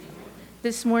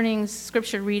This morning's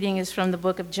scripture reading is from the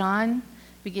book of John,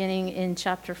 beginning in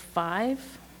chapter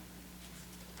 5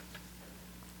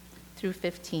 through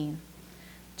 15.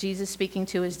 Jesus speaking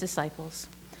to his disciples.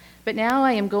 But now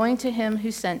I am going to him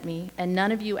who sent me, and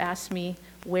none of you ask me,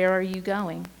 where are you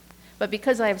going? But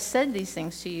because I have said these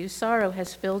things to you, sorrow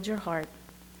has filled your heart.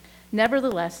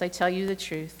 Nevertheless, I tell you the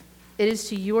truth. It is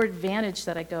to your advantage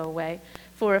that I go away,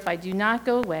 for if I do not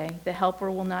go away, the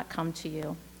Helper will not come to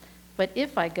you. But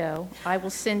if I go, I will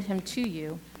send him to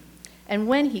you. And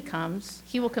when he comes,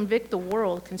 he will convict the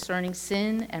world concerning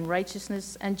sin and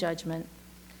righteousness and judgment.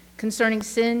 Concerning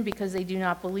sin, because they do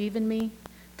not believe in me.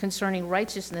 Concerning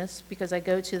righteousness, because I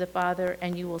go to the Father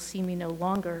and you will see me no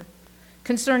longer.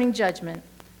 Concerning judgment,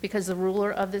 because the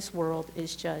ruler of this world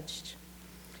is judged.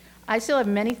 I still have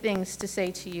many things to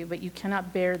say to you, but you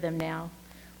cannot bear them now.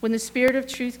 When the Spirit of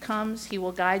truth comes, he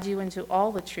will guide you into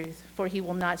all the truth, for he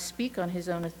will not speak on his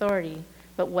own authority,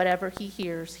 but whatever he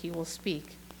hears, he will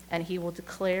speak, and he will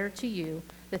declare to you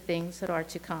the things that are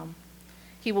to come.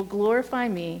 He will glorify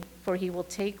me, for he will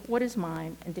take what is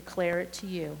mine and declare it to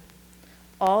you.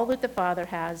 All that the Father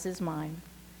has is mine.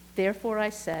 Therefore I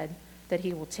said that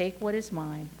he will take what is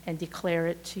mine and declare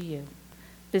it to you.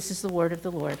 This is the word of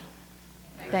the Lord.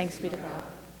 Thanks be to God.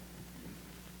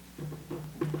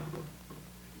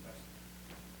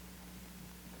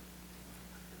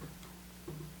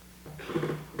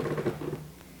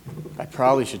 I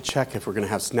probably should check if we're going to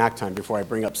have snack time before I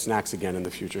bring up snacks again in the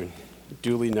future.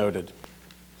 Duly noted.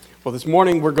 Well, this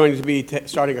morning we're going to be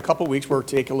starting a couple weeks where we're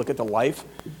taking a look at the life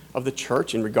of the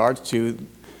church in regards to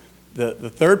the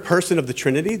third person of the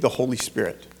Trinity, the Holy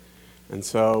Spirit. And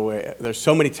so there's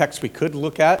so many texts we could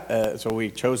look at, so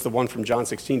we chose the one from John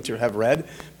 16 to have read,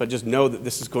 but just know that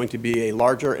this is going to be a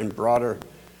larger and broader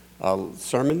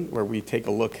sermon where we take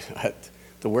a look at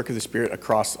the work of the Spirit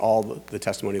across all the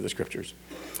testimony of the Scriptures.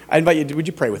 I invite you, would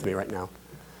you pray with me right now?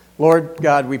 Lord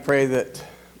God, we pray that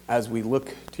as we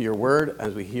look to your word,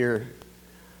 as we hear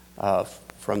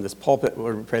from this pulpit,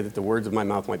 Lord, we pray that the words of my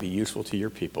mouth might be useful to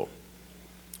your people.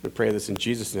 We pray this in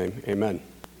Jesus' name, amen.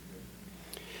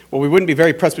 Well, we wouldn't be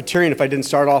very Presbyterian if I didn't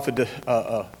start off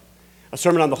a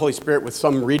sermon on the Holy Spirit with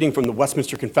some reading from the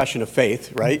Westminster Confession of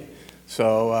Faith, right?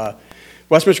 So,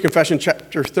 Westminster Confession,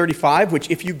 chapter 35, which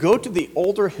if you go to the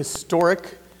older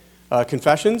historic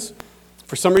confessions,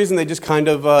 for some reason they just kind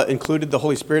of included the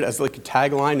Holy Spirit as like a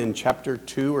tagline in chapter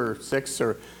 2 or 6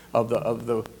 or of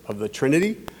the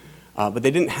Trinity, but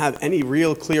they didn't have any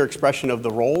real clear expression of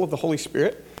the role of the Holy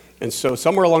Spirit. And so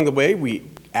somewhere along the way, we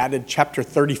added chapter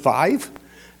 35,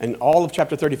 and all of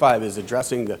chapter 35 is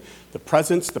addressing the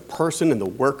presence, the person, and the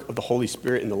work of the Holy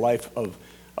Spirit in the life of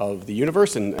the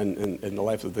universe and the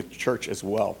life of the church as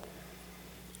well.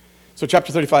 So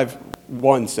chapter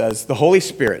 35:1 says, "The Holy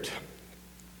Spirit,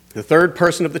 the third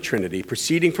person of the Trinity,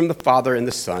 proceeding from the Father and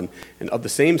the Son, and of the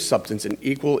same substance and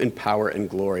equal in power and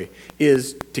glory,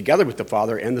 is, together with the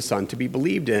Father and the Son, to be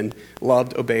believed in,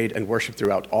 loved, obeyed, and worshipped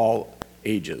throughout all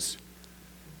ages."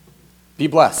 Be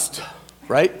blessed,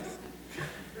 right?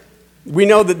 We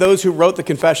know that those who wrote the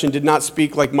confession did not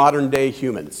speak like modern-day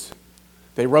humans.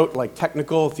 They wrote like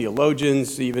technical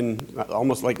theologians, even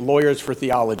almost like lawyers for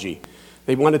theology.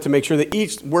 They wanted to make sure that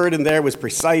each word in there was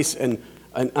precise and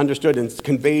understood and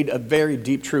conveyed a very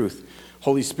deep truth.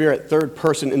 Holy Spirit, third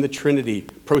person in the Trinity,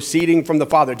 proceeding from the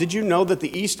Father. Did you know that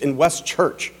the East and West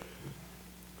Church,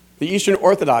 the Eastern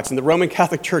Orthodox and the Roman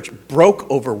Catholic Church broke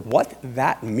over what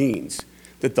that means?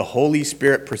 That the Holy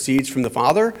Spirit proceeds from the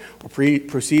Father or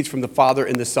proceeds from the Father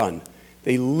and the Son.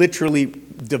 They literally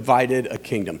divided a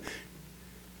kingdom.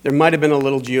 There might have been a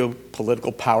little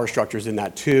geopolitical power structures in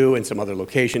that too, and some other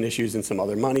location issues and some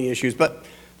other money issues, but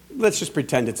let's just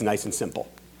pretend it's nice and simple.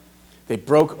 They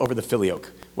broke over the filioque,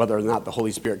 whether or not the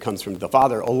Holy Spirit comes from the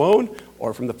Father alone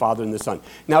or from the Father and the Son.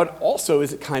 Now, it also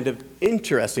is kind of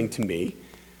interesting to me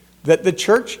that the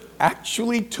church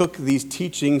actually took these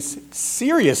teachings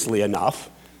seriously enough,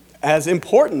 as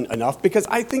important enough, because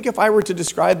I think if I were to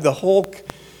describe the whole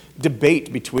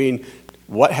debate between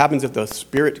what happens if the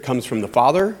Spirit comes from the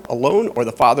Father alone or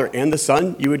the Father and the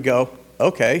Son, you would go,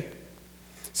 okay.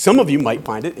 Some of you might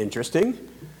find it interesting,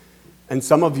 and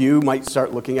some of you might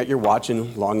start looking at your watch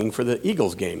and longing for the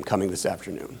Eagles game coming this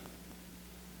afternoon.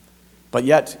 But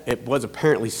yet, it was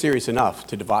apparently serious enough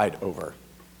to divide over.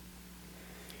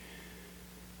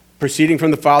 Proceeding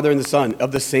from the Father and the Son,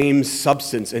 of the same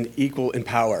substance and equal in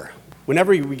power.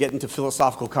 Whenever we get into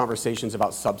philosophical conversations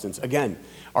about substance, again,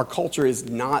 our culture is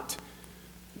not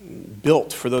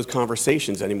built for those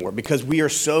conversations anymore because we are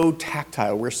so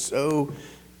tactile, we're so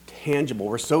tangible,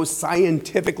 we're so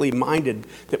scientifically minded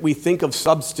that we think of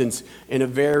substance in a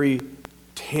very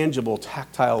tangible,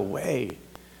 tactile way.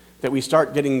 That we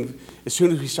start getting, as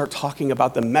soon as we start talking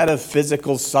about the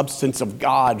metaphysical substance of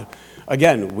God,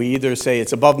 again, we either say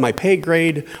it's above my pay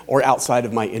grade or outside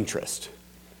of my interest.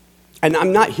 And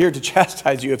I'm not here to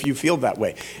chastise you if you feel that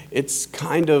way. It's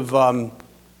kind of a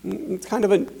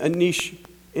niche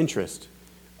interest,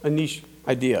 a niche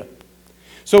idea.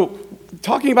 So,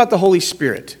 talking about the Holy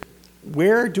Spirit,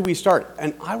 where do we start?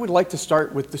 And I would like to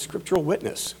start with the scriptural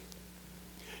witness.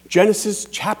 Genesis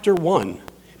chapter 1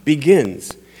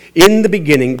 begins, "In the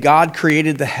beginning, God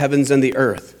created the heavens and the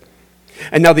earth.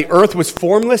 And now the earth was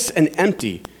formless and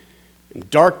empty, and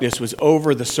darkness was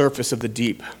over the surface of the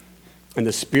deep. And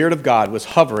the Spirit of God was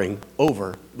hovering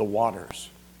over the waters."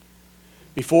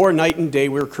 Before night and day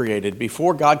were created,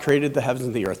 before God created the heavens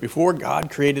and the earth, before God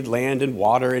created land and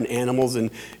water and animals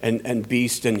and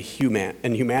beasts and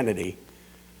humanity,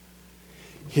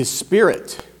 His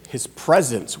Spirit, His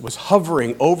presence was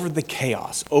hovering over the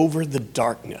chaos, over the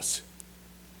darkness.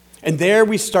 And there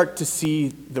we start to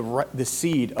see the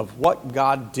seed of what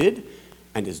God did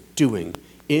and is doing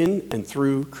in and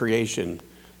through creation,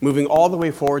 moving all the way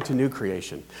forward to new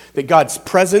creation. That God's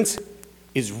presence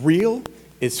is real,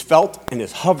 is felt, and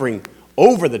is hovering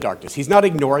over the darkness. He's not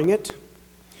ignoring it.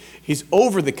 He's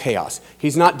over the chaos.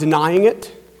 He's not denying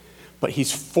it, but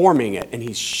He's forming it, and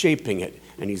He's shaping it,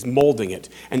 and He's molding it.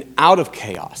 And out of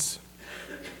chaos,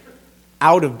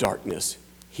 out of darkness,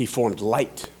 He formed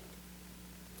light.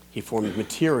 He formed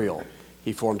material.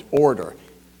 He formed order.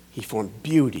 He formed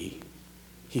beauty.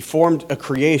 He formed a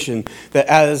creation that,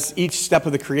 as each step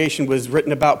of the creation was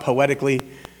written about poetically,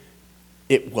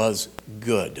 it was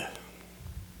good.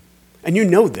 And you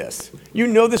know this. You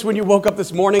know this when you woke up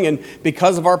this morning, and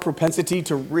because of our propensity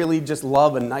to really just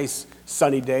love a nice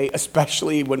sunny day,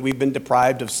 especially when we've been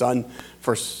deprived of sun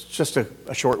for just a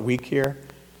short week here,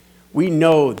 we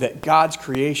know that God's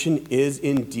creation is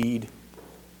indeed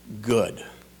good.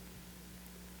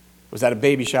 Was at a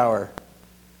baby shower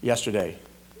yesterday,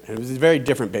 and it was a very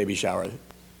different baby shower.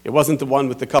 It wasn't the one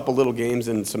with the couple little games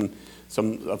and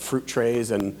some fruit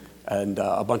trays and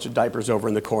a bunch of diapers over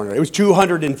in the corner. It was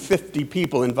 250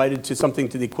 people invited to something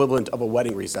to the equivalent of a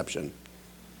wedding reception.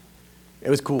 It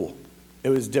was cool. It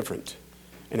was different,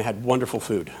 and it had wonderful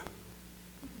food.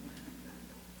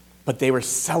 But they were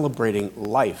celebrating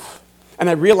life, and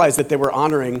I realized that they were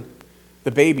honoring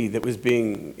the baby that was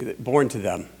being born to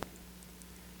them.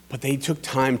 But they took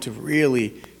time to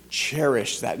really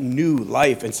cherish that new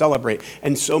life and celebrate.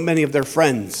 And so many of their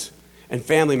friends and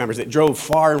family members that drove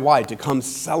far and wide to come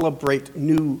celebrate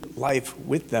new life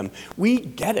with them. We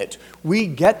get it. We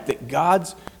get that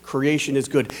God's creation is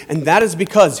good. And that is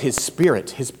because His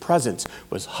Spirit, His presence,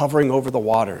 was hovering over the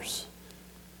waters,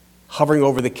 hovering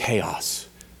over the chaos,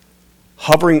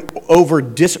 hovering over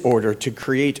disorder to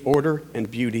create order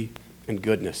and beauty and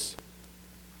goodness.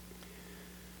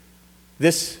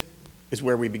 This is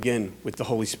where we begin with the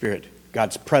Holy Spirit,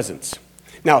 God's presence.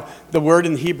 Now, the word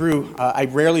in Hebrew, I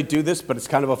rarely do this, but it's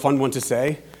kind of a fun one to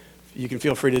say. You can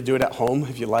feel free to do it at home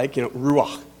if you like.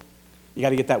 Ruach. You got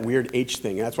to get that weird H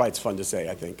thing, and that's why it's fun to say,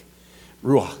 I think.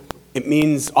 Ruach. It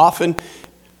means often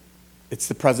it's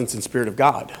the presence and spirit of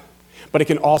God. But it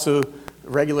can also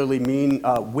regularly mean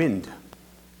wind.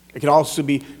 It can also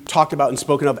be talked about and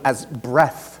spoken of as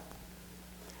breath.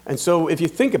 And so if you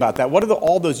think about that, what do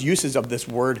all those uses of this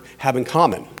word have in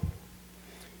common?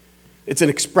 It's an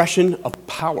expression of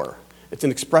power. It's an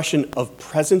expression of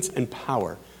presence and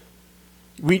power.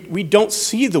 We don't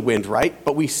see the wind, right?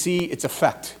 But we see its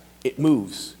effect. It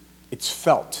moves. It's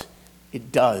felt.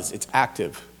 It does. It's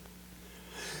active.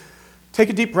 Take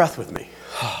a deep breath with me.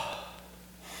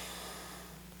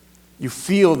 You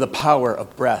feel the power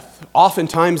of breath.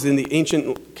 Oftentimes in the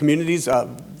ancient communities,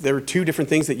 there were two different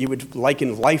things that you would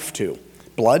liken life to.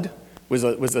 Blood was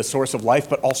a source of life,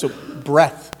 but also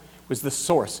breath was the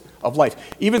source of life.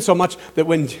 Even so much that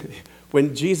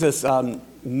when Jesus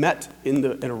met in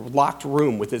a locked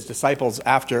room with His disciples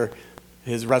after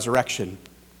His resurrection,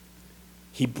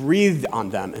 He breathed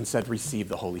on them and said, "Receive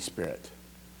the Holy Spirit."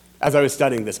 As I was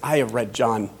studying this, I have read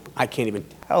John. I can't even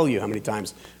tell you how many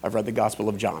times I've read the Gospel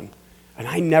of John. And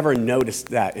I never noticed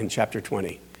that in chapter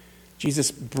 20.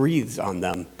 Jesus breathes on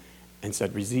them and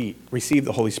said, receive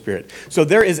the Holy Spirit. So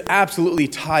there is absolutely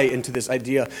tie into this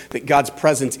idea that God's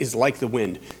presence is like the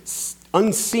wind,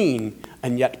 unseen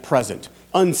and yet present,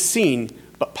 unseen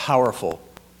but powerful,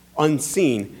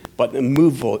 unseen but a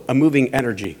moving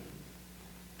energy.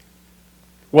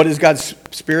 What is God's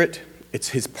Spirit? It's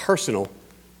His personal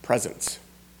presence.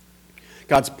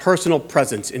 God's personal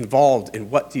presence involved in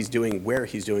what He's doing, where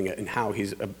He's doing it, and how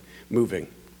He's moving.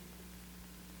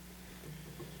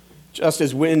 Just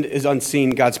as wind is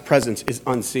unseen, God's presence is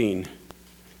unseen.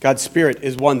 God's Spirit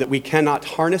is one that we cannot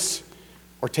harness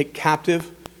or take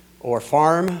captive or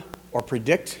farm or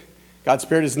predict. God's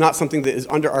Spirit is not something that is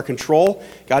under our control.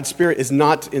 God's Spirit is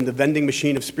not in the vending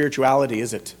machine of spirituality,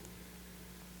 is it?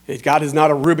 God is not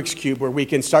a Rubik's Cube where we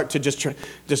can start to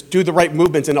just do the right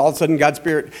movements and all of a sudden God's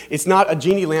Spirit, it's not a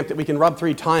genie lamp that we can rub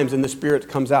 3 times and the Spirit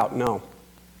comes out. No.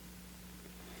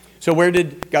 So where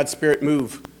did God's Spirit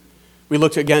move? We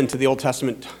looked again to the Old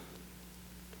Testament.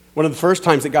 One of the first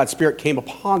times that God's Spirit came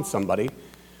upon somebody,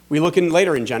 we look in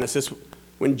later in Genesis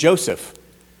when Joseph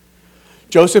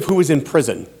who was in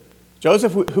prison,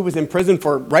 who was in prison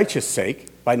for righteous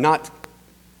sake by not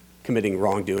committing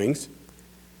wrongdoings,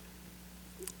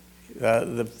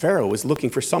 the Pharaoh was looking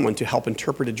for someone to help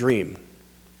interpret a dream.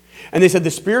 And they said,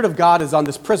 the Spirit of God is on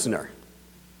this prisoner.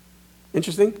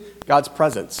 Interesting? God's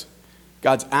presence.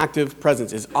 God's active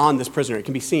presence is on this prisoner. It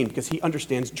can be seen because he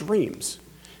understands dreams.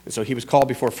 And so he was called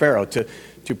before Pharaoh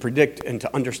to predict and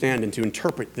to understand and to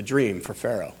interpret the dream for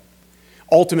Pharaoh,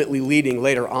 ultimately leading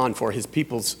later on for his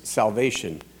people's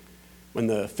salvation when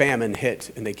the famine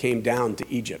hit and they came down to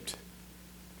Egypt.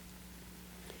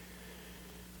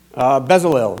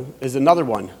 Bezalel is another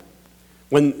one.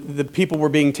 When the people were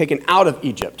being taken out of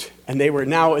Egypt and they were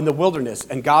now in the wilderness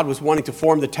and God was wanting to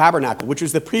form the tabernacle, which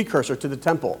was the precursor to the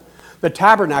temple. The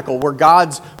tabernacle where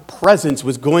God's presence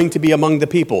was going to be among the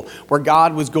people, where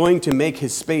God was going to make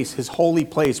his space, his holy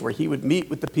place, where he would meet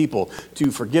with the people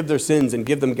to forgive their sins and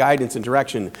give them guidance and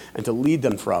direction and to lead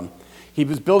them from. He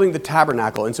was building the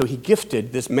tabernacle, and so he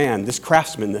gifted this man, this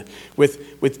craftsman,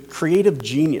 with creative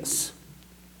genius.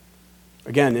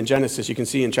 Again, in Genesis, you can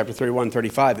see in chapter 31,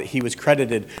 35, that he was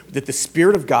credited that the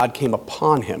Spirit of God came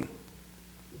upon him.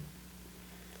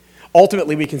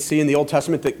 Ultimately, we can see in the Old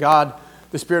Testament that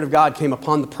the Spirit of God came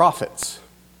upon the prophets.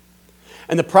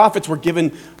 And the prophets were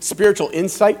given spiritual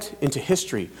insight into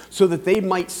history so that they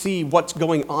might see what's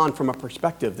going on from a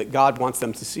perspective that God wants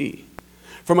them to see.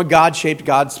 From a God-shaped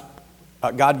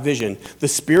God vision, the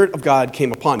Spirit of God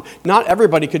came upon. Not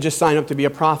everybody could just sign up to be a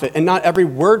prophet, and not every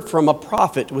word from a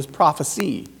prophet was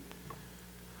prophecy.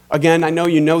 Again, I know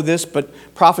you know this, but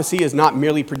prophecy is not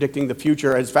merely predicting the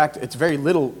future. In fact, its very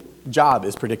little job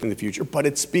is predicting the future, but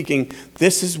it's speaking,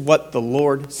 this is what the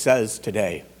Lord says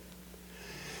today.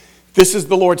 This is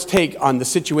the Lord's take on the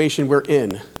situation we're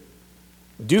in.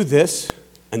 Do this,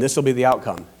 and this will be the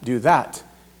outcome. Do that,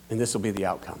 and this will be the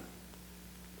outcome.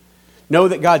 Know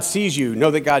that God sees you. Know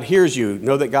that God hears you.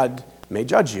 Know that God may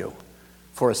judge you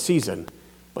for a season,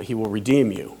 but he will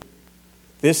redeem you.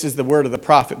 This is the word of the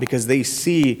prophet because they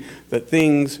see that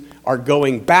things are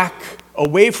going back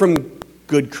away from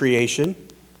good creation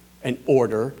and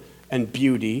order and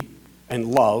beauty and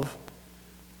love,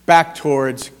 back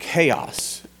towards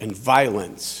chaos and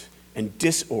violence and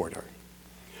disorder.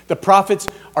 The prophets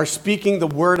are speaking the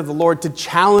word of the Lord to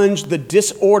challenge the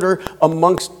disorder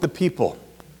amongst the people.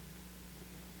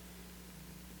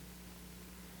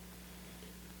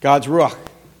 God's Ruach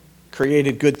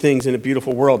created good things in a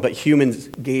beautiful world, but humans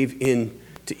gave in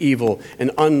to evil and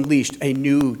unleashed a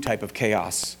new type of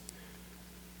chaos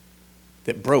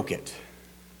that broke it,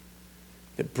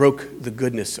 that broke the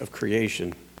goodness of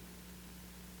creation.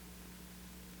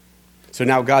 So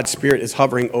now God's Spirit is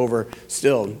hovering over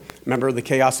still. Remember the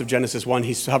chaos of Genesis 1?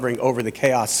 He's hovering over the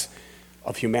chaos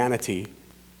of humanity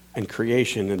and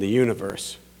creation and the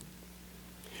universe.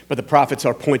 But the prophets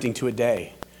are pointing to a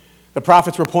day. The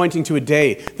prophets were pointing to a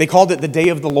day. They called it the day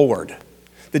of the Lord.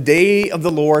 The day of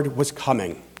the Lord was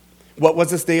coming. What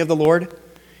was this day of the Lord?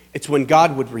 It's when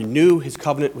God would renew his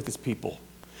covenant with his people.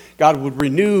 God would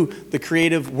renew the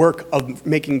creative work of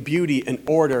making beauty and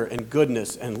order and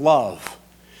goodness and love.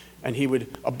 And he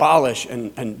would abolish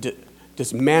and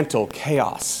dismantle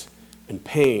chaos and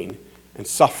pain and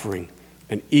suffering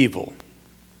and evil.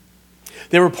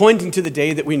 They were pointing to the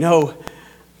day that we know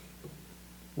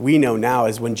now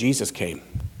as when Jesus came.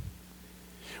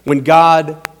 When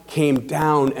God came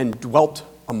down and dwelt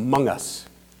among us.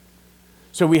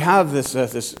 So we have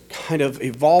this kind of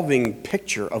evolving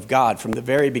picture of God from the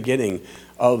very beginning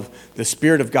of the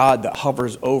Spirit of God that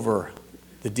hovers over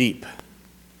the deep.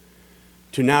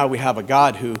 To now we have a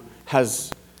God who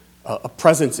has a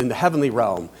presence in the heavenly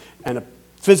realm and a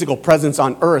physical presence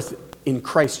on earth in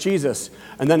Christ Jesus,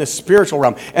 and then a spiritual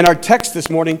realm. And our text this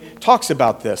morning talks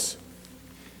about this.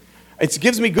 It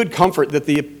gives me good comfort that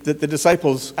the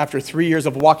disciples, after 3 years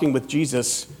of walking with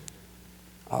Jesus,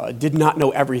 did not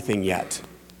know everything yet.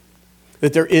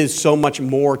 That there is so much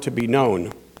more to be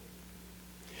known.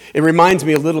 It reminds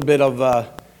me a little bit of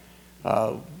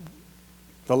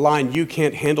the line, "You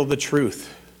can't handle the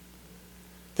truth."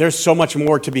 There's so much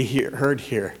more to be heard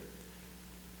here.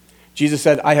 Jesus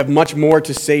said, I have much more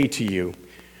to say to you,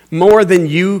 more than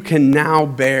you can now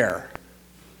bear.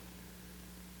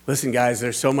 Listen, guys,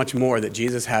 there's so much more that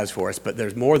Jesus has for us, but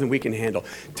there's more than we can handle.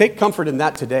 Take comfort in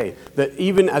that today, that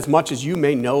even as much as you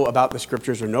may know about the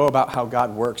scriptures or know about how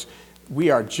God works, we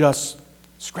are just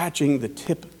scratching the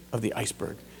tip of the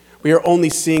iceberg. We are only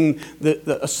seeing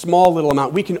a small little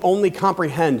amount. We can only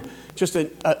comprehend just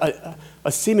a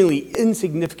seemingly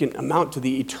insignificant amount to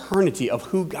the eternity of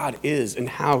who God is and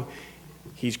how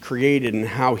he's created and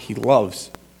how he loves.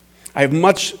 I have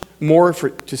much more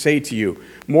to say to you,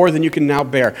 more than you can now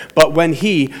bear. But when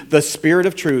he, the Spirit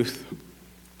of truth,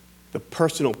 the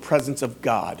personal presence of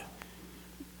God,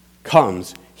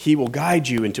 comes, he will guide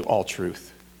you into all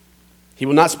truth. He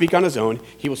will not speak on his own.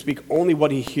 He will speak only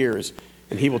what he hears,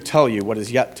 and he will tell you what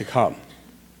is yet to come.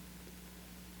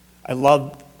 I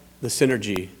love the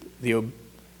synergy,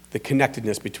 the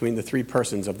connectedness between the three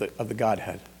persons of the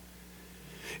Godhead.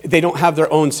 They don't have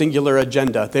their own singular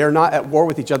agenda. They are not at war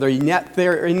with each other, and yet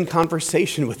they're in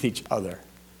conversation with each other.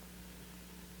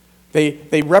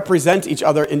 They represent each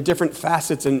other in different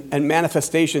facets and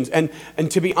manifestations. And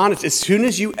to be honest, as soon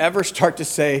as you ever start to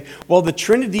say, well, the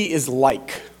Trinity is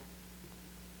like,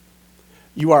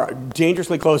 you are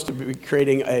dangerously close to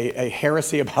creating a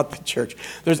heresy about the church.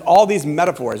 There's all these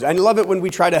metaphors. I love it when we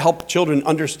try to help children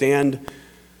understand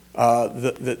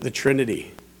the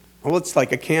Trinity. Well, it's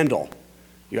like a candle.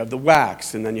 You have the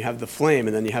wax, and then you have the flame,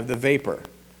 and then you have the vapor.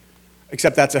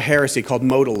 Except that's a heresy called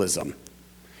modalism.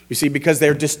 You see, because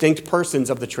they're distinct persons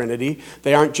of the Trinity,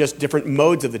 they aren't just different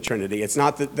modes of the Trinity. It's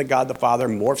not that the God the Father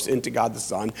morphs into God the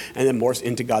Son and then morphs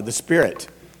into God the Spirit.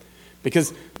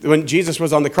 Because when Jesus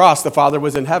was on the cross, the Father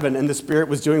was in heaven, and the Spirit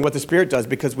was doing what the Spirit does,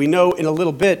 because we know in a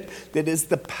little bit that it is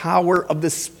the power of the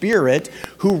Spirit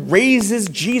who raises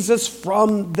Jesus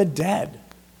from the dead.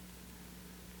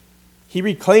 He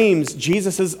reclaims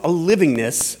Jesus'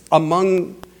 livingness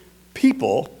among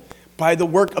people by the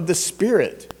work of the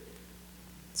Spirit.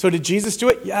 So did Jesus do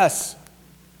it? Yes.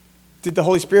 Did the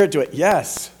Holy Spirit do it?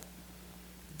 Yes.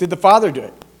 Did the Father do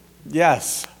it?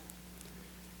 Yes.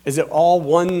 Is it all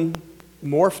one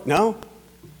morph? No.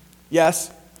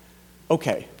 Yes.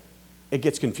 Okay. It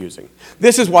gets confusing.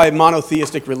 This is why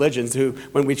monotheistic religions, who,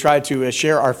 when we try to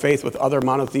share our faith with other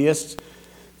monotheists,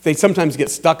 they sometimes get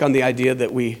stuck on the idea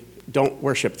that we don't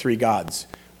worship three gods.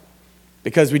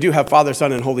 Because we do have Father,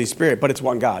 Son, and Holy Spirit, but it's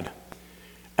one God.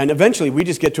 And eventually we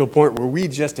just get to a point where we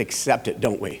just accept it,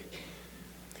 don't we?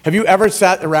 Have you ever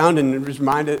sat around and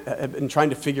reminded and trying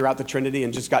to figure out the Trinity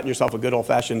and just gotten yourself a good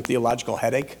old-fashioned theological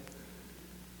headache?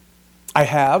 I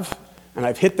have, and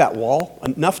I've hit that wall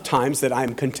enough times that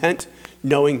I'm content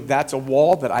knowing that's a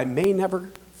wall that I may never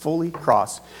fully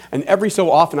cross. And every so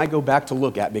often I go back to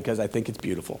look at because I think it's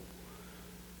beautiful.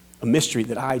 A mystery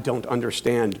that I don't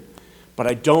understand, but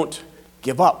I don't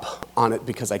give up on it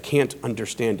because I can't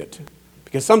understand it.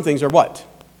 Because some things are what?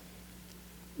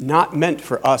 Not meant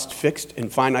for us fixed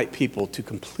and finite people to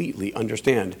completely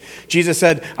understand. Jesus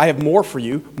said, I have more for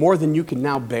you, more than you can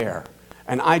now bear.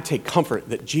 And I take comfort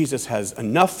that Jesus has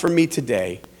enough for me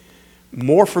today,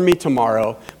 more for me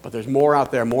tomorrow, but there's more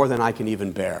out there, more than I can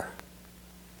even bear.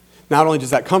 Not only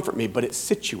does that comfort me, but it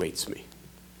situates me.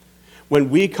 When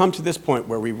we come to this point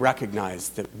where we recognize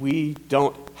that we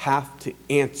don't have to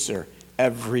answer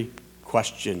every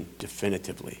question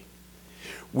definitively.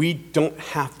 We don't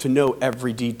have to know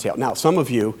every detail. Now, some of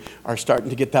you are starting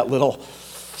to get that little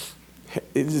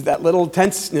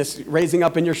tenseness raising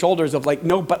up in your shoulders of like,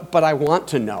 no, but I want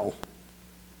to know.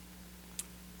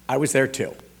 I was there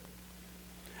too.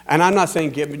 And I'm not saying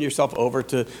giving yourself over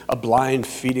to a blind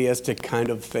fideistic kind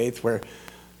of faith where,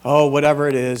 oh, whatever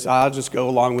it is, I'll just go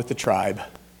along with the tribe.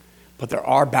 But there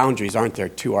are boundaries, aren't there,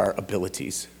 to our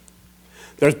abilities.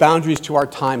 There's boundaries to our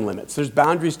time limits. There's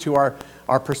boundaries to our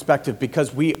perspective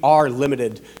because we are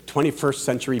limited 21st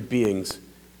century beings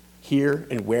here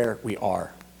and where we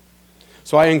are.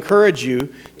 So I encourage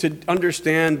you to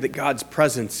understand that God's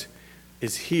presence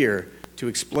is here to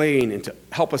explain and to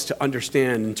help us to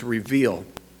understand and to reveal.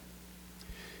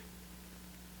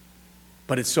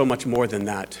 But it's so much more than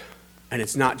that. And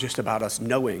it's not just about us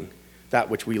knowing that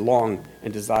which we long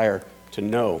and desire to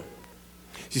know.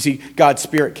 You see, God's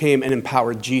Spirit came and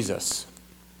empowered Jesus.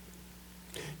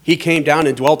 He came down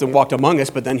and dwelt and walked among us,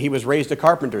 but then he was raised a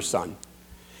carpenter's son.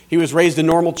 He was raised a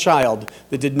normal child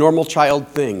that did normal child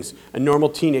things and normal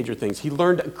teenager things. He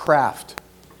learned a craft.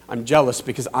 I'm jealous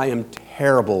because I am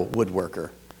terrible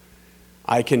woodworker.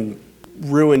 I can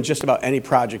ruin just about any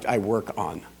project I work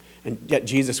on. And yet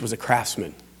Jesus was a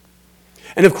craftsman.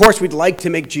 And of course, we'd like to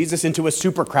make Jesus into a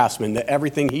super craftsman, that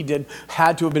everything he did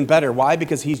had to have been better. Why?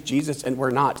 Because he's Jesus and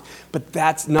we're not. But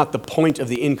that's not the point of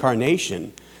the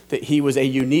incarnation, that he was a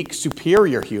unique,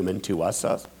 superior human to us.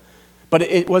 But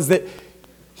it was that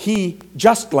he,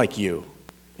 just like you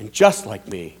and just like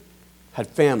me, had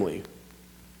family,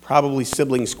 probably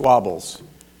sibling squabbles.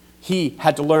 He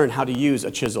had to learn how to use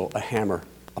a chisel, a hammer,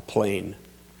 a plane.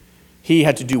 He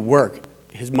had to do work.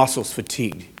 His muscles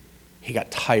fatigued. He got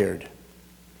tired.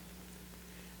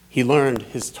 He learned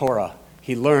his Torah.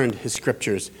 He learned his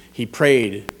scriptures. He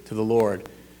prayed to the Lord.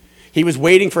 He was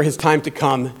waiting for his time to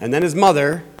come. And then his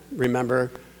mother,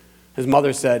 remember, his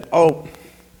mother said, "Oh,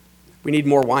 we need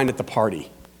more wine at the party.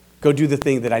 Go do the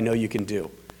thing that I know you can do."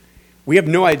 We have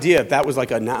no idea if that was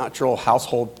like a natural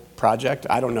household project.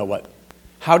 I don't know what.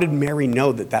 How did Mary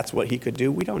know that that's what he could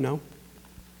do? We don't know.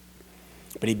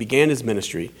 But he began his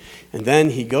ministry. And then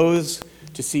he goes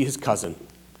to see his cousin.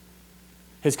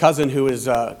 His cousin who is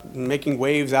making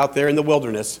waves out there in the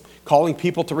wilderness, calling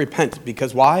people to repent.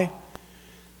 Because why?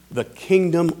 The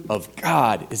kingdom of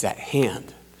God is at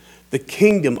hand. The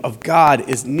kingdom of God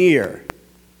is near.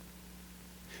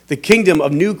 The kingdom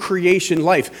of new creation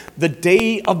life. The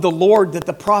day of the Lord that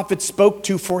the prophets spoke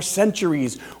to for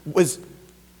centuries was,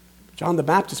 John the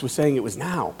Baptist was saying it was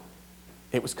now.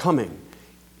 It was coming.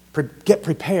 Get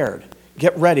prepared.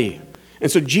 Get ready.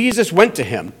 And so Jesus went to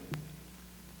him.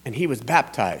 And he was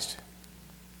baptized.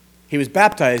 He was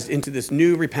baptized into this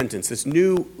new repentance, this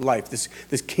new life,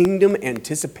 this kingdom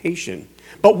anticipation.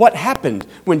 But what happened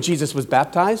when Jesus was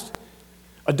baptized?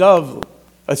 A dove,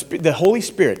 the Holy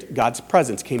Spirit, God's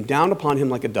presence, came down upon him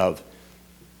like a dove.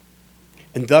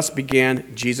 And thus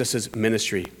began Jesus'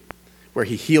 ministry, where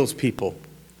he heals people,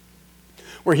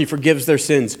 where he forgives their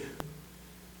sins,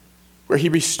 where he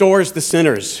restores the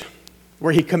sinners,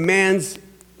 where he commands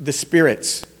the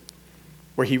spirits,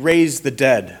 where he raised the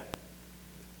dead.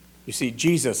 You see,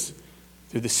 Jesus,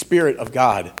 through the Spirit of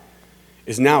God,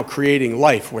 is now creating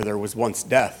life where there was once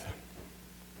death.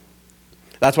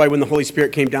 That's why when the Holy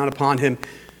Spirit came down upon him,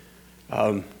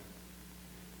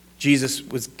 Jesus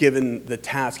was given the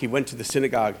task. He went to the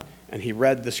synagogue and he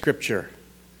read the scripture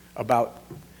about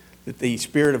that the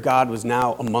Spirit of God was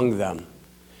now among them.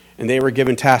 And they were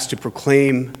given tasks to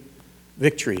proclaim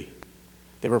victory.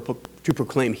 They were to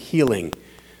proclaim healing,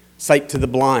 sight to the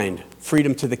blind,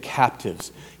 freedom to the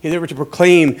captives. They were to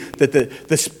proclaim that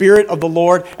the Spirit of the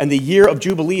Lord and the year of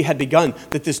Jubilee had begun,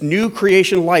 that this new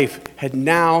creation life had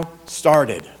now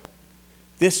started.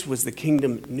 This was the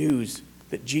kingdom news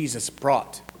that Jesus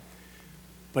brought.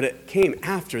 But it came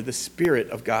after the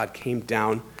Spirit of God came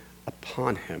down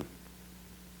upon him.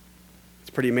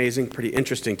 It's pretty amazing, pretty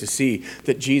interesting to see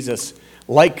that Jesus,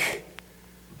 like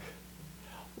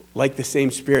the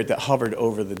same Spirit that hovered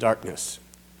over the darkness,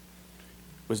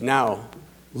 was now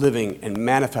living and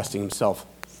manifesting himself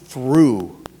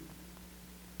through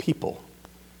people,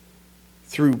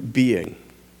 through being.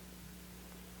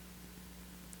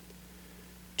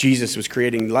 Jesus was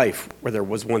creating life where there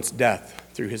was once death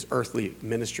through his earthly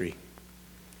ministry.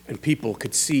 And people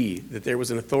could see that there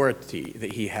was an authority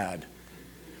that he had.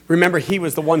 Remember, he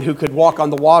was the one who could walk on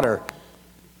the water.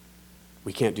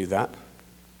 We can't do that.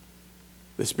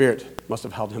 The Spirit must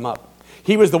have held him up.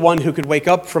 He was the one who could wake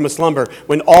up from a slumber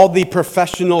when all the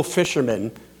professional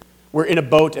fishermen were in a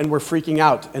boat and were freaking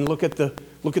out and look at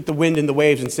the wind and the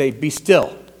waves and say, "Be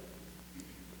still."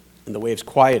 And the waves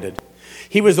quieted.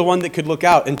 He was the one that could look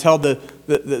out and tell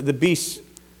the beasts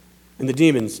and the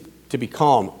demons to be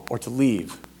calm or to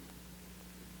leave.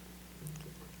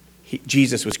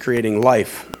 Jesus was creating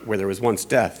life where there was once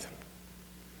death.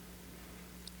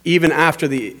 Even after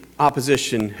the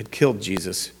opposition had killed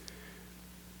Jesus,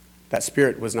 that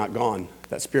Spirit was not gone.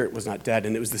 That Spirit was not dead.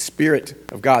 And it was the Spirit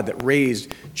of God that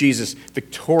raised Jesus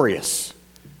victorious,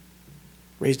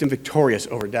 raised him victorious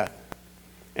over death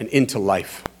and into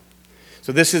life.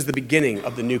 So this is the beginning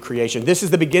of the new creation. This is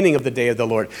the beginning of the day of the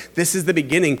Lord. This is the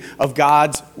beginning of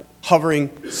God's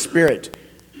hovering Spirit,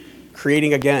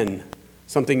 creating again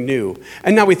something new.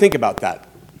 And now we think about that.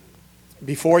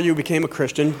 Before you became a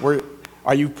Christian,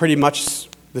 are you pretty much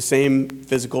the same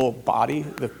physical body,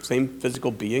 the same physical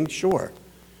being? Sure.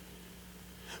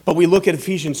 But we look at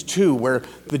Ephesians 2, where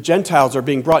the Gentiles are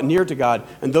being brought near to God,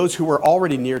 and those who were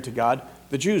already near to God,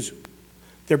 the Jews,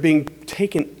 they're being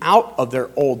taken out of their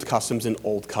old customs and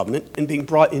old covenant and being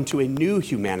brought into a new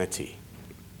humanity.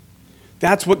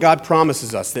 That's what God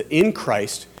promises us, that in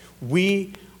Christ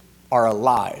we are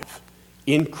alive.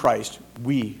 In Christ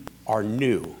we are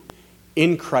new.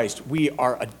 In Christ we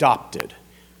are adopted.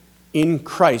 In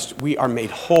Christ we are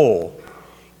made whole.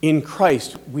 In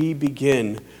Christ we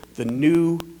begin the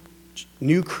new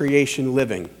new creation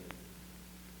living.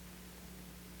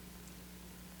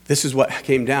 This is what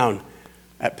came down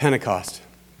at Pentecost.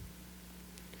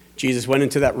 Jesus went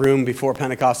into that room before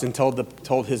Pentecost and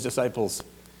told his disciples.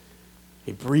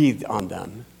 He breathed on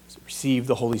them, received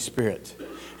the Holy Spirit.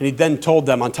 And he then told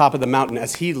them on top of the mountain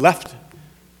as he left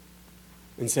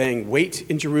and saying, "Wait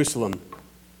in Jerusalem,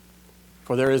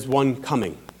 for there is one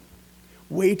coming."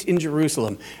 Wait in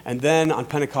Jerusalem. And then on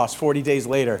Pentecost, 40 days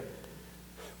later,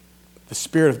 the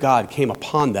Spirit of God came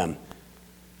upon them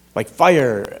like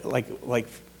fire, like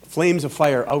flames of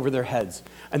fire over their heads.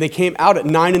 And they came out at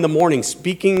 9 a.m.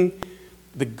 speaking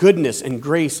the goodness and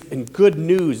grace and good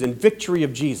news and victory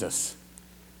of Jesus.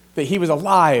 That he was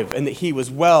alive and that he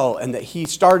was well and that he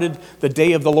started the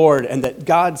day of the Lord and that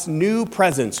God's new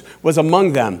presence was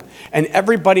among them. And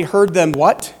everybody heard them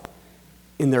what?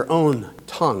 In their own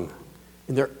tongue,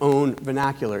 in their own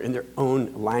vernacular, in their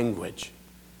own language.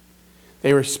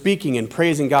 They were speaking and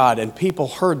praising God, and people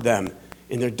heard them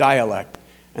in their dialect,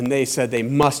 and they said they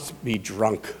must be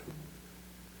drunk.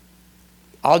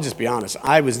 I'll just be honest,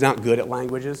 I was not good at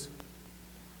languages.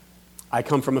 I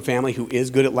come from a family who is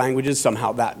good at languages.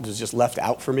 Somehow that was just left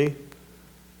out for me.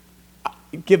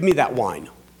 Give me that wine.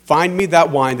 Find me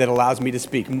that wine that allows me to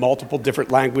speak multiple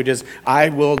different languages. I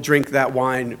will drink that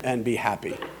wine and be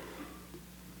happy.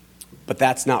 But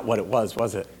that's not what it was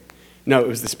it? No, it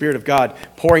was the Spirit of God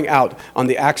pouring out on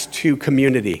the Acts 2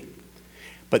 community.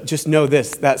 But just know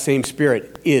this, that same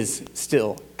Spirit is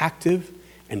still active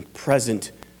and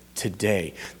present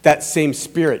today. That same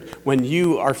Spirit, when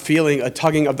you are feeling a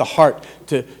tugging of the heart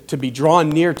to be drawn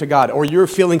near to God, or you're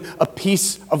feeling a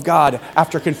peace of God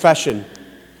after confession,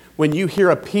 when you hear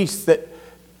a peace that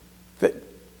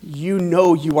you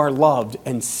know you are loved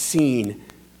and seen,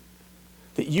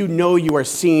 that you know you are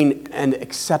seen and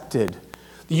accepted,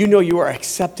 you know you are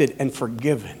accepted and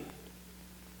forgiven.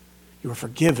 You are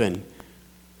forgiven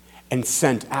and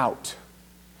sent out.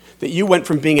 That you went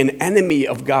from being an enemy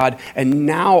of God and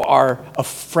now are a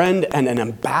friend and an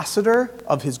ambassador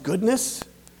of his goodness.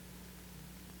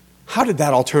 How did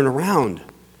that all turn around?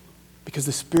 Because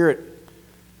the Spirit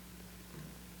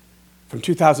from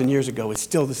 2,000 years ago is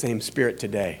still the same Spirit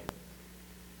today.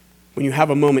 When you have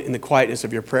a moment in the quietness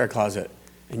of your prayer closet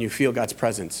and you feel God's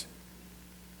presence,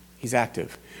 he's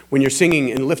active. When you're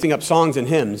singing and lifting up songs and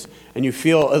hymns and you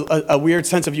feel a weird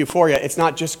sense of euphoria, it's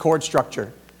not just chord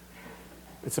structure.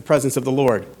 It's the presence of the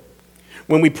Lord.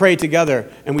 When we pray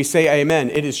together and we say amen,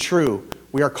 it is true.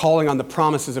 We are calling on the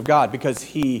promises of God because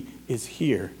he is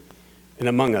here and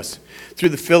among us. Through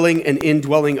the filling and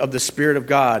indwelling of the Spirit of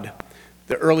God,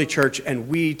 the early church and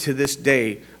we to this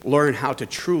day learn how to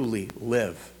truly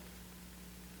live.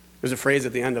 There's a phrase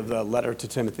at the end of the letter to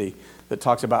Timothy that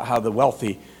talks about how the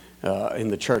wealthy in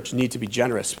the church need to be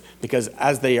generous because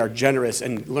as they are generous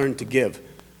and learn to give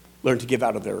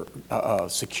out of their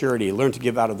security, learn to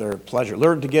give out of their pleasure,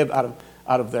 learn to give out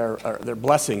of their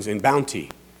blessings and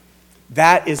bounty.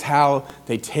 That is how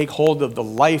they take hold of the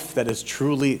life that is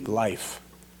truly life.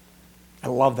 I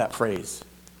love that phrase.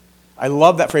 I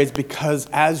love that phrase because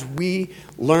as we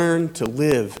learn to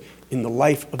live in the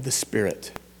life of the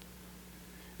Spirit,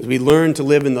 as we learn to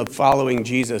live in the following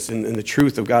Jesus and in the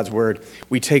truth of God's word,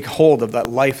 we take hold of that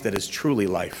life that is truly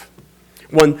life.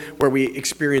 One where we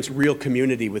experience real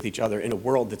community with each other in a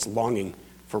world that's longing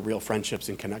for real friendships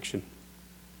and connection.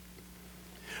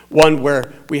 One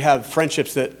where we have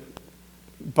friendships that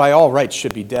by all rights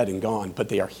should be dead and gone, but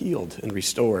they are healed and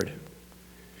restored.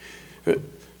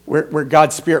 Where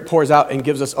God's Spirit pours out and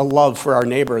gives us a love for our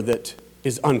neighbor that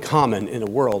is uncommon in a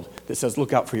world that says,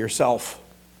 look out for yourself.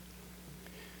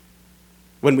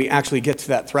 When we actually get to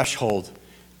that threshold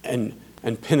and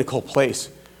pinnacle place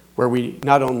where we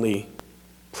not only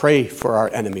pray for our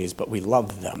enemies, but we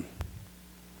love them.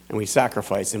 And we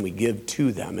sacrifice and we give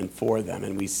to them and for them.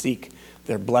 And we seek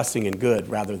their blessing and good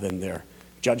rather than their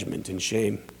judgment and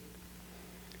shame.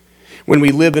 When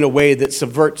we live in a way that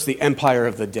subverts the empire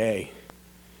of the day.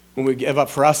 When we give up,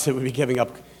 for us, it would be giving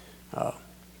up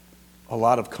a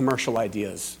lot of commercial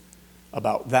ideas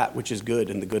about that which is good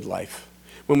in the good life.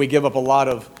 When we give up a lot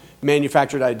of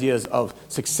manufactured ideas of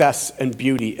success and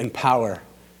beauty and power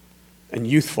and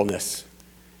youthfulness,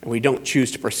 and we don't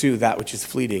choose to pursue that which is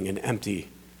fleeting and empty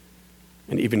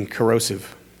and even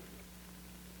corrosive.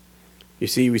 You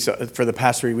see, for the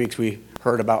past 3 weeks, we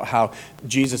heard about how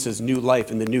Jesus' new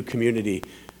life in the new community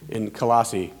in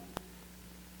Colossae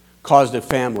caused a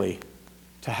family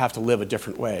to have to live a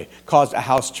different way, caused a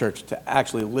house church to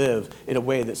actually live in a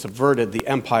way that subverted the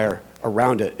empire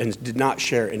around it and did not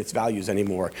share in its values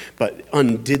anymore, but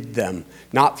undid them,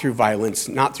 not through violence,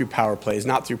 not through power plays,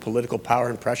 not through political power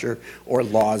and pressure or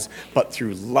laws, but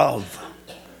through love,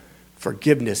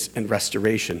 forgiveness, and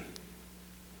restoration.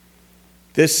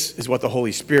 This is what the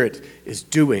Holy Spirit is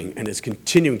doing and is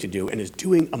continuing to do and is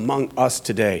doing among us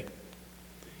today.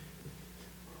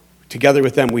 Together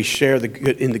with them, we share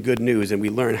in the good news, and we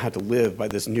learn how to live by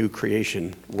this new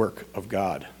creation work of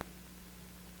God.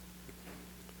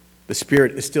 The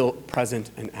Spirit is still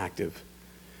present and active,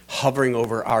 hovering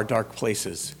over our dark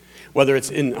places, whether it's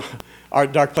in our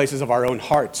dark places of our own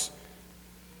hearts.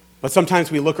 But sometimes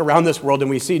we look around this world and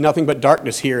we see nothing but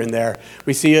darkness here and there.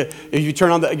 We see, if you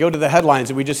go to the headlines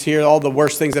and we just hear all the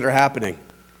worst things that are happening.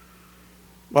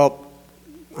 Well,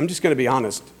 I'm just going to be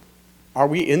honest. Are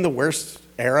we in the worst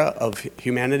era of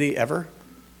humanity ever?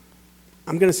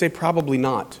 I'm going to say probably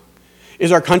not.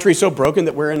 Is our country so broken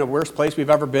that we're in the worst place we've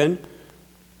ever been?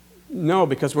 No,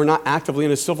 because we're not actively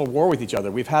in a civil war with each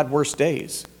other. We've had worse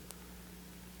days.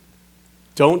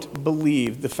 Don't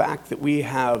believe the fact that we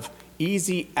have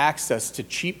easy access to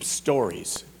cheap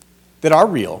stories that are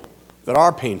real, that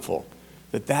are painful,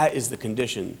 that is the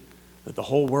condition, that the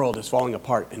whole world is falling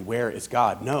apart, and where is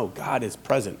God? No, God is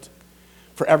present.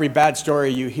 For every bad story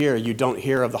you hear, you don't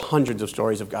hear of the hundreds of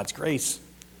stories of God's grace.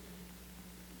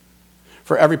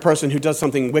 For every person who does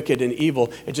something wicked and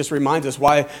evil, it just reminds us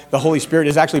why the Holy Spirit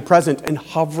is actually present and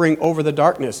hovering over the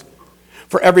darkness.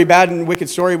 For every bad and wicked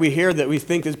story we hear that we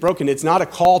think is broken, it's not a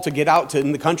call to get out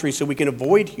in the country so we can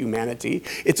avoid humanity.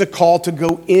 It's a call to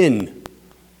go in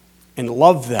and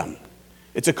love them.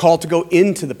 It's a call to go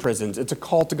into the prisons. It's a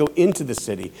call to go into the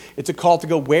city. It's a call to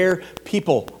go where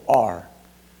people are.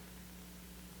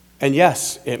 And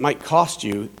yes, it might cost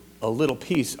you a little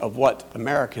piece of what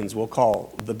Americans will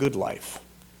call the good life.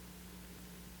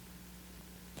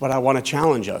 But I want to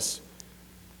challenge us.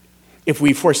 If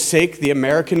we forsake the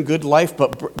American good life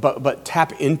but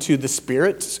tap into the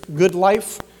Spirit's good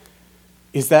life,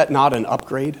 is that not an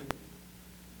upgrade?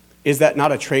 Is that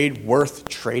not a trade worth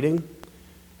trading?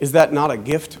 Is that not a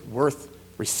gift worth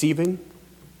receiving?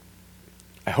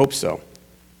 I hope so.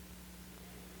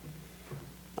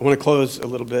 I want to close a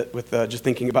little bit with just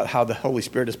thinking about how the Holy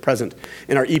Spirit is present.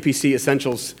 In our EPC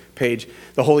Essentials page,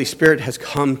 the Holy Spirit has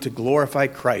come to glorify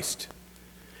Christ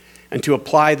and to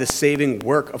apply the saving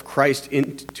work of Christ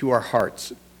into our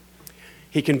hearts.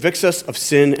 He convicts us of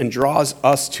sin and draws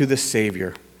us to the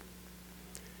Savior.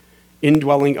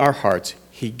 Indwelling our hearts,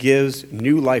 he gives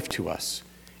new life to us,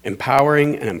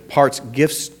 empowering and imparts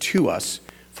gifts to us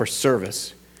for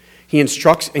service. He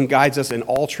instructs and guides us in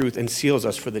all truth and seals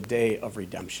us for the day of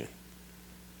redemption.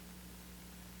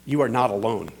 You are not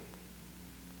alone.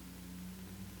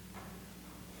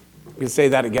 I'm going to say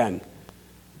that again.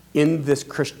 In this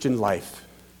Christian life,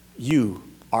 you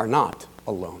are not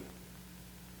alone.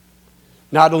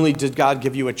 Not only did God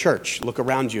give you a church, look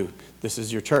around you, this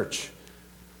is your church.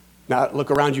 Now look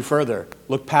around you further,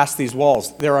 look past these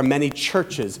walls. There are many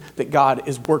churches that God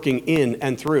is working in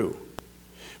and through.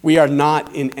 We are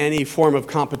not in any form of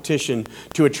competition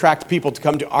to attract people to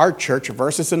come to our church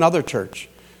versus another church.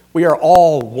 We are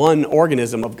all one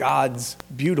organism of God's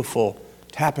beautiful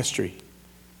tapestry.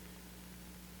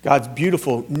 God's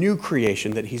beautiful new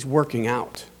creation that he's working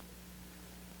out.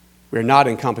 We're not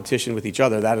in competition with each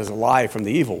other. That is a lie from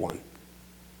the evil one.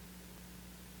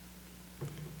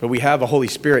 But we have a Holy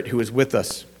Spirit who is with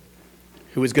us,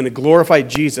 who is going to glorify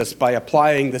Jesus by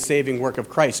applying the saving work of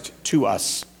Christ to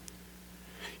us.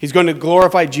 He's going to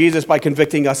glorify Jesus by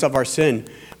convicting us of our sin,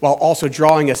 while also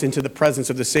drawing us into the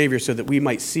presence of the Savior so that we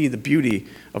might see the beauty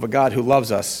of a God who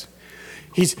loves us.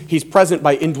 He's present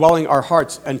by indwelling our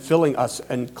hearts and filling us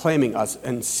and claiming us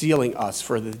and sealing us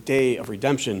for the day of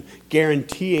redemption,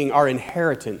 guaranteeing our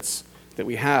inheritance that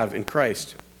we have in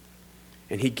Christ.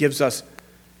 And he gives us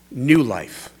new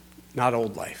life, not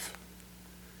old life.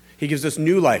 He gives us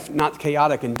new life, not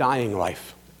chaotic and dying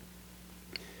life.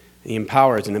 He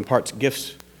empowers and imparts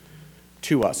gifts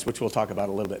to us, which we'll talk about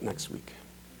a little bit next week.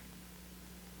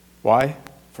 Why?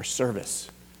 For service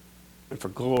and for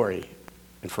glory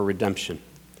and for redemption.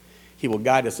 He will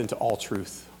guide us into all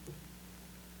truth.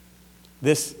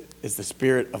 This is the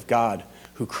Spirit of God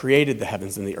who created the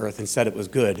heavens and the earth and said it was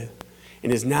good,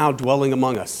 and is now dwelling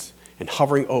among us and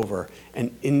hovering over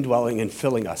and indwelling and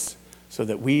filling us so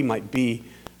that we might be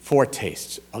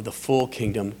foretastes of the full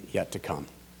kingdom yet to come.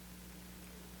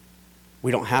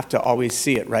 We don't have to always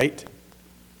see it, right?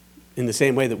 In the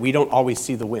same way that we don't always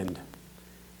see the wind,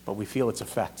 but we feel its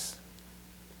effects.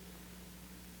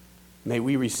 May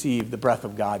we receive the breath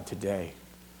of God today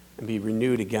and be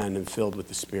renewed again and filled with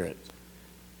the Spirit.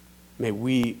 May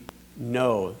we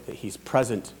know that he's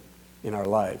present in our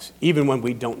lives, even when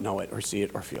we don't know it or see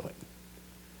it or feel it.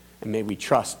 And may we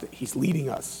trust that he's leading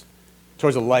us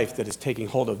towards a life that is taking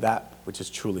hold of that which is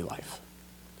truly life.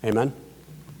 Amen?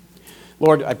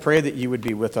 Lord, I pray that you would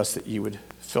be with us, that you would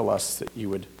fill us, that you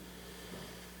would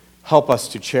help us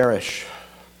to cherish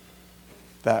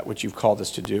that which you've called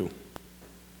us to do.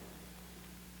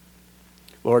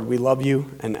 Lord, we love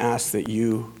you and ask that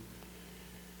you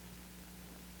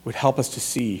would help us to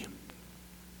see.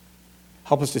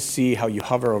 Help us to see how you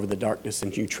hover over the darkness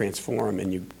and you transform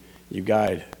and you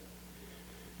guide.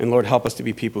 And Lord, help us to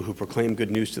be people who proclaim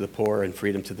good news to the poor and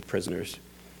freedom to the prisoners.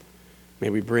 May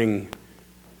we bring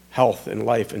health and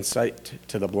life and sight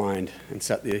to the blind and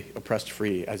set the oppressed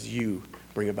free as you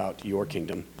bring about your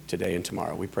kingdom today and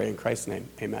tomorrow. We pray in Christ's name.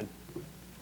 Amen.